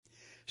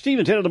Steve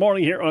and Ted in the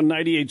morning here on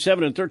 98.7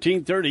 and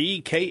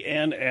 1330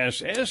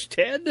 KNSS.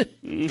 Ted,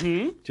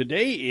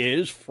 today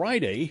is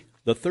Friday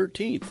the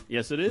 13th.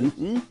 Yes, it is.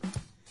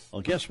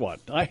 Well, guess what?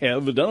 I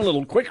have done a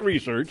little quick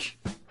research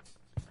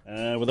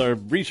with our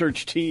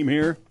research team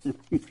here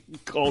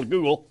called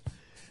Google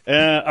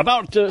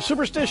about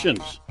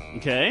superstitions.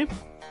 Okay.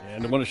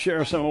 And I want to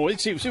share some.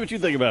 Let's see what you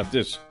think about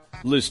this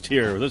list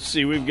here. Let's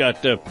see. We've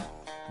got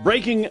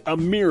breaking a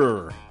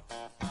mirror.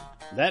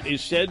 That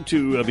is said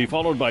to be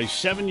followed by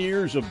 7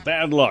 years of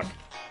bad luck.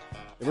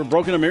 Ever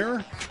broken a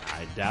mirror?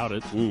 I doubt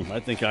it. I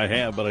think I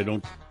have, but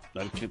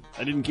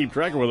I didn't keep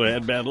track of whether I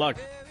had bad luck.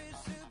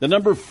 The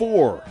number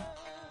 4.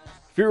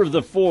 Fear of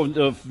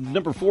the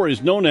number 4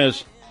 is known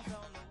as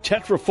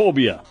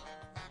tetraphobia.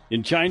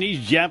 In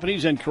Chinese,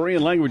 Japanese, and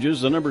Korean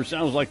languages, the number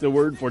sounds like the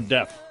word for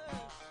death.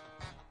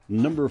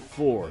 Number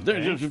 4.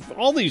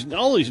 All these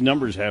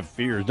numbers have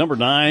fears. Number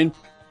 9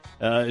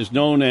 is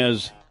known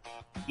as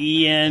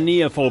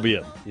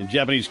Eneophobia. In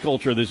Japanese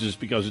culture, this is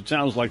because it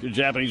sounds like the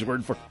Japanese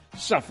word for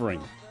suffering.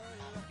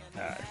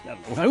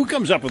 Who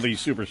comes up with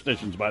these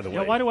superstitions, by the way?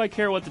 Yeah, why do I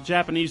care what the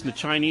Japanese and the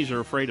Chinese are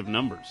afraid of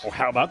numbers? Well,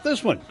 how about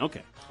this one?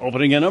 Okay.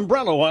 Opening an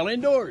umbrella while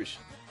indoors.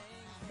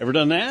 Ever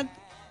done that?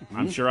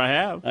 I'm sure I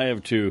have. I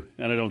have too,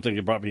 and I don't think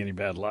it brought me any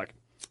bad luck.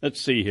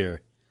 Let's see here.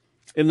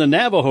 In the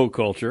Navajo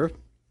culture,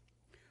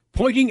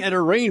 pointing at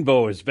a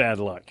rainbow is bad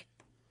luck.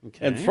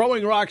 Okay. And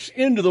throwing rocks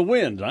into the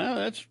wind.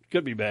 That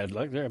could be bad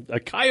luck there. A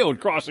coyote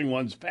crossing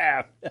one's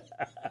path.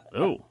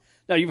 Oh.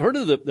 Now, you've heard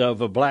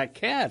of a black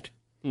cat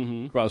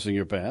crossing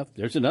your path.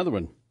 There's another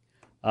one.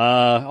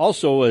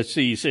 Also, let's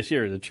see, it says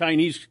here, the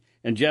Chinese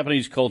and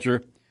Japanese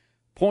culture,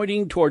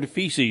 pointing toward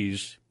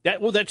feces.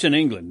 That's in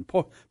England.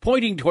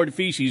 Pointing toward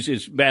feces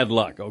is bad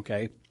luck,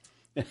 okay?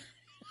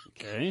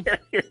 Okay.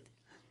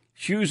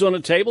 Shoes on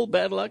a table,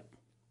 bad luck.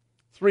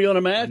 3 on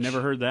a match. I've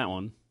never heard that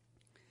one.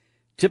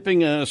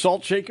 Tipping a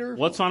salt shaker.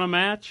 What's on a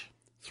match?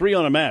 3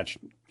 on a match.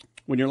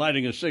 When you're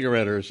lighting a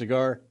cigarette or a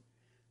cigar,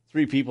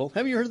 3 people.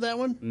 Have you heard that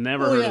one?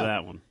 Never heard of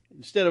that one.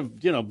 Instead of,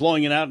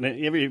 blowing it out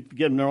and every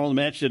get them their own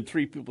match, then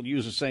 3 people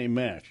use the same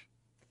match.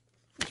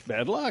 It's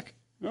bad luck.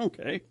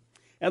 Okay.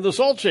 And the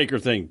salt shaker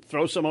thing.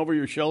 Throw some over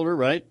your shoulder,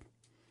 right?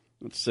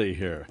 Let's see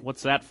here.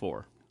 What's that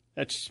for?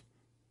 It's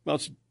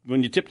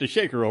when you tip the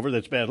shaker over,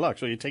 that's bad luck.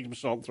 So you take some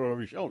salt and throw it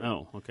over your shoulder.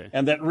 Oh, okay.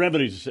 And that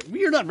remedies.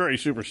 You're not very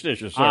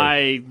superstitious, are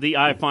you?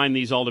 I find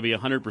these all to be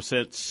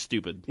 100%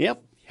 stupid.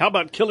 Yep. How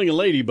about killing a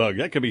ladybug?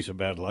 That could be some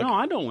bad luck. No,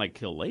 I don't like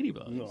kill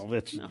ladybugs. No,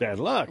 that's bad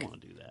luck. I don't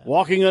want to do that.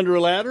 Walking under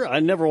a ladder? I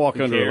never walk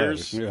Who under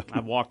cares? a ladder. Yeah.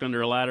 I've walked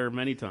under a ladder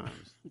many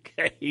times.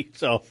 Okay,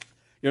 so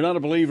you're not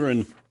a believer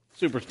in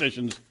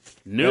superstitions?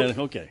 Nope.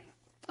 Okay.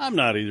 I'm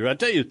not either.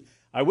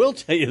 I will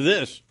tell you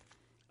this.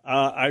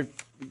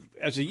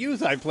 As a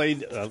youth, I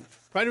played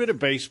quite a bit of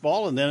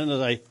baseball, and then as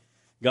I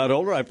got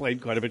older, I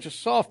played quite a bit of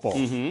softball.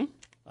 Mm-hmm.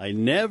 I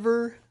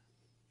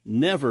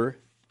never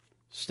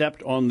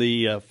stepped on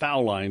the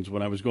foul lines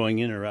when I was going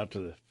in or out to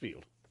the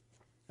field.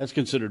 That's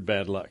considered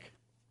bad luck.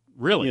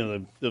 Really?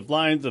 The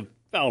lines, the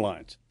foul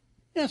lines.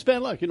 Yeah, it's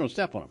bad luck. You don't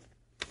step on them.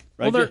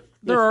 Right? Well,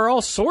 there are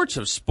all sorts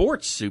of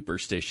sports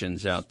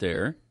superstitions out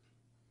there.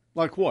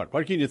 Like what?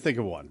 Why can't you think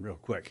of one real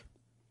quick?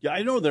 Yeah,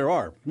 I know there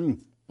are.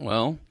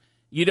 Well,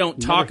 you don't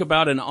talk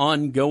about an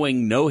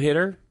ongoing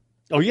no-hitter?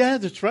 Oh, yeah,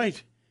 that's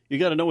right. You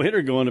got a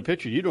no-hitter going to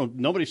pitcher.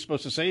 Nobody's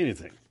supposed to say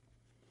anything.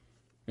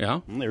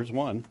 Yeah. There's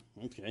one.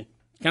 Okay.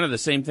 Kind of the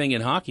same thing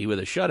in hockey with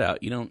a shutout.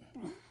 You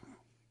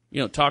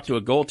don't talk to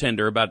a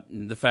goaltender about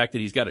the fact that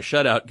he's got a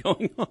shutout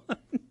going on.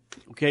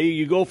 Okay,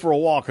 you go for a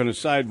walk on a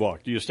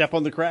sidewalk. Do you step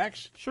on the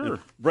cracks? Sure.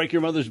 Break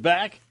your mother's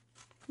back?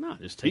 No,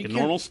 just take a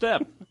normal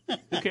step.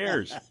 Who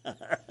cares?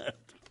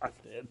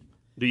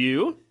 Do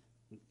you?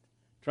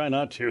 Try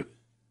not to.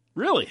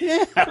 Really?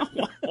 Yeah.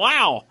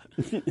 Wow.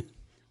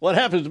 What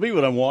happens to me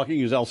when I'm walking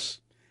is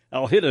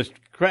I'll hit a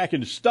crack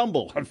and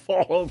stumble and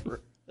fall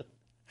over.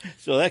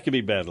 So that could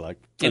be bad luck.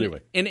 Anyway.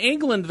 In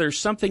England, there's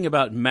something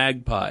about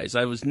magpies.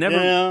 I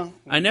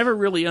never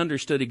really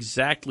understood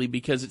exactly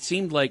because it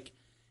seemed like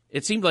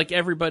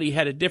everybody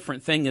had a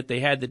different thing that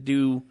they had to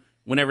do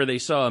whenever they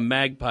saw a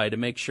magpie to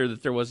make sure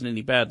that there wasn't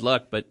any bad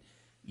luck. But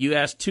you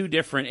asked 2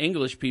 different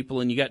English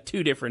people and you got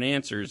 2 different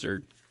answers,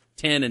 or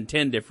 10 and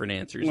 10 different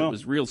answers. Well, it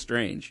was real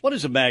strange. What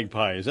is a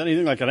magpie? Is that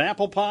anything like an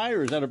apple pie,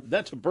 or is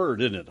that's a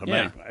bird, isn't it?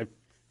 Magpie. I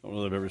don't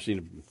know if I've ever seen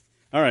it.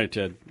 All right,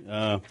 Ted.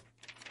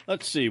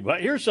 Let's see. Well,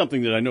 here's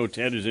something that I know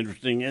Ted is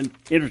interested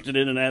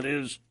in, and that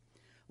is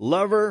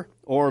love her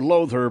or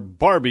loathe her,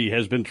 Barbie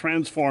has been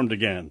transformed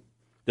again.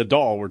 The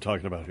doll we're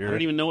talking about here. I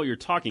don't even know what you're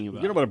talking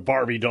about. You know what a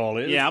Barbie doll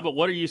is? Yeah, but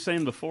what are you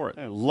saying before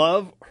it?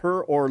 Love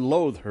her or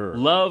loathe her.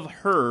 Love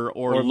her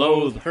or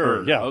loathe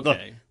her. Yeah.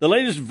 Okay. The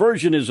latest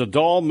version is a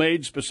doll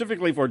made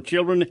specifically for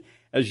children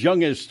as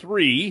young as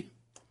 3.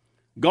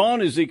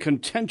 Gone is the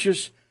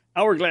contentious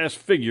hourglass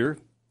figure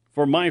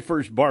for My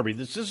First Barbie.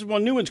 This is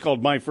one new one's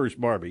called My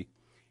First Barbie.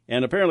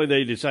 And apparently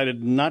they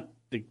decided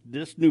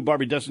this new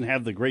Barbie doesn't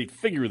have the great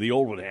figure the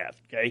old one had,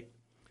 okay?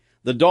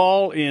 The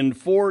doll in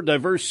 4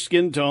 diverse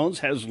skin tones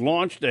has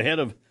launched ahead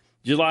of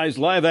July's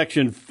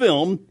live-action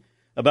film,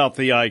 about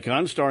the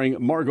icon, starring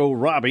Margot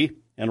Robbie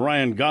and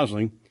Ryan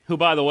Gosling. Who,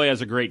 by the way,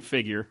 has a great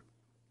figure.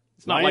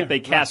 It's not like they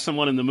cast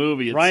someone in the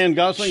movie. It's Ryan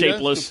Gosling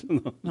shapeless.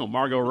 No,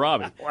 Margot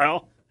Robbie.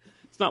 Well,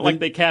 it's not like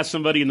they cast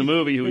somebody in the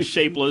movie who is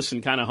shapeless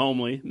and kind of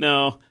homely.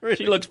 No,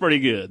 she looks pretty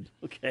good.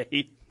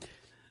 Okay.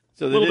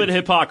 So a little bit of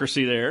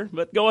hypocrisy there,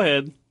 but go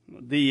ahead.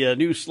 The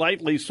new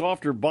slightly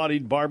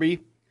softer-bodied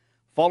Barbie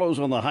follows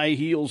on the high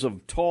heels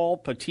of tall,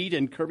 petite,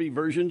 and curvy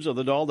versions of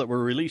the doll that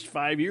were released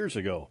 5 years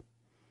ago.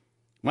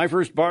 My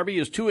First Barbie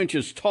is 2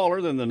 inches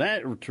taller than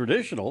the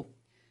traditional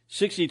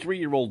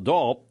 63-year-old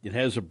doll. It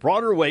has a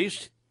broader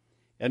waist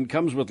and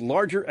comes with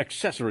larger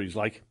accessories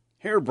like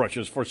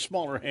hairbrushes for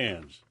smaller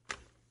hands.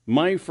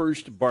 My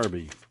First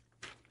Barbie.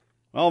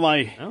 Well,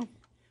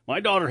 my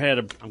daughter had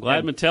I'm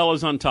glad Mattel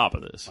is on top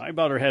of this. My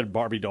daughter had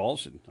Barbie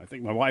dolls, and I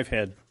think my wife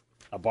had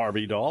a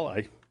Barbie doll.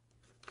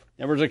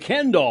 There was a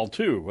Ken doll,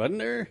 too, wasn't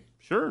there?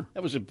 Sure.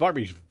 That was a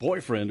Barbie's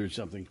boyfriend or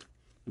something.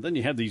 And then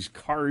you had these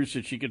cars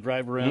that she could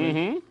drive around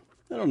in.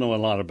 I don't know a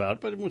lot about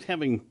it, but with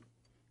having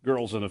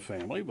girls in a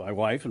family, my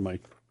wife and my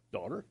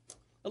daughter,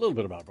 a little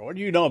bit about Barbie. What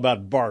do you know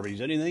about Barbies?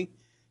 Anything?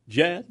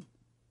 Jed?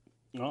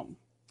 No.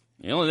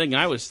 The only thing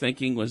I was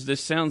thinking was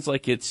this sounds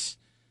like it's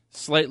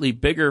slightly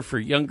bigger for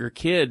younger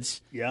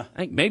kids. Yeah.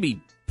 I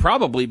think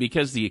probably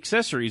because the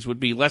accessories would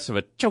be less of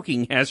a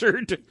choking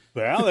hazard.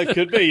 Well, that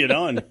could be,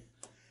 And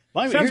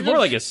sounds more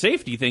like a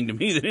safety thing to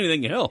me than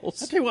anything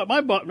else. I'll tell you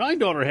what, my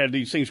daughter had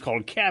these things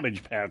called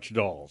Cabbage Patch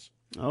dolls.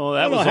 Oh,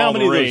 that was all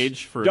the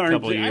rage for a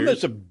couple of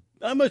years.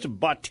 I must have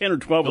bought 10 or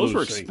 12 of those. Those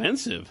were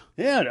expensive.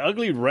 Yeah, an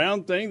ugly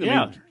round thing.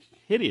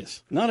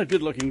 Hideous. Not a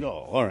good-looking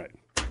doll. All right.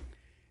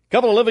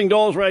 Couple of living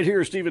dolls right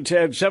here, Steve and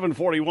Ted,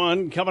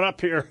 741. Coming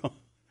up here,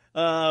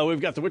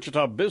 we've got the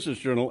Wichita Business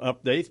Journal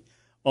update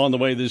on the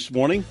way this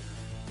morning.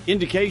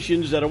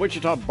 Indications that a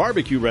Wichita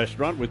barbecue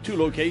restaurant with 2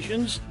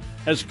 locations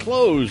has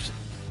closed.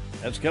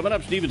 That's coming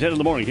up, Steve and Ted in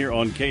the morning here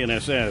on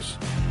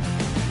KNSS.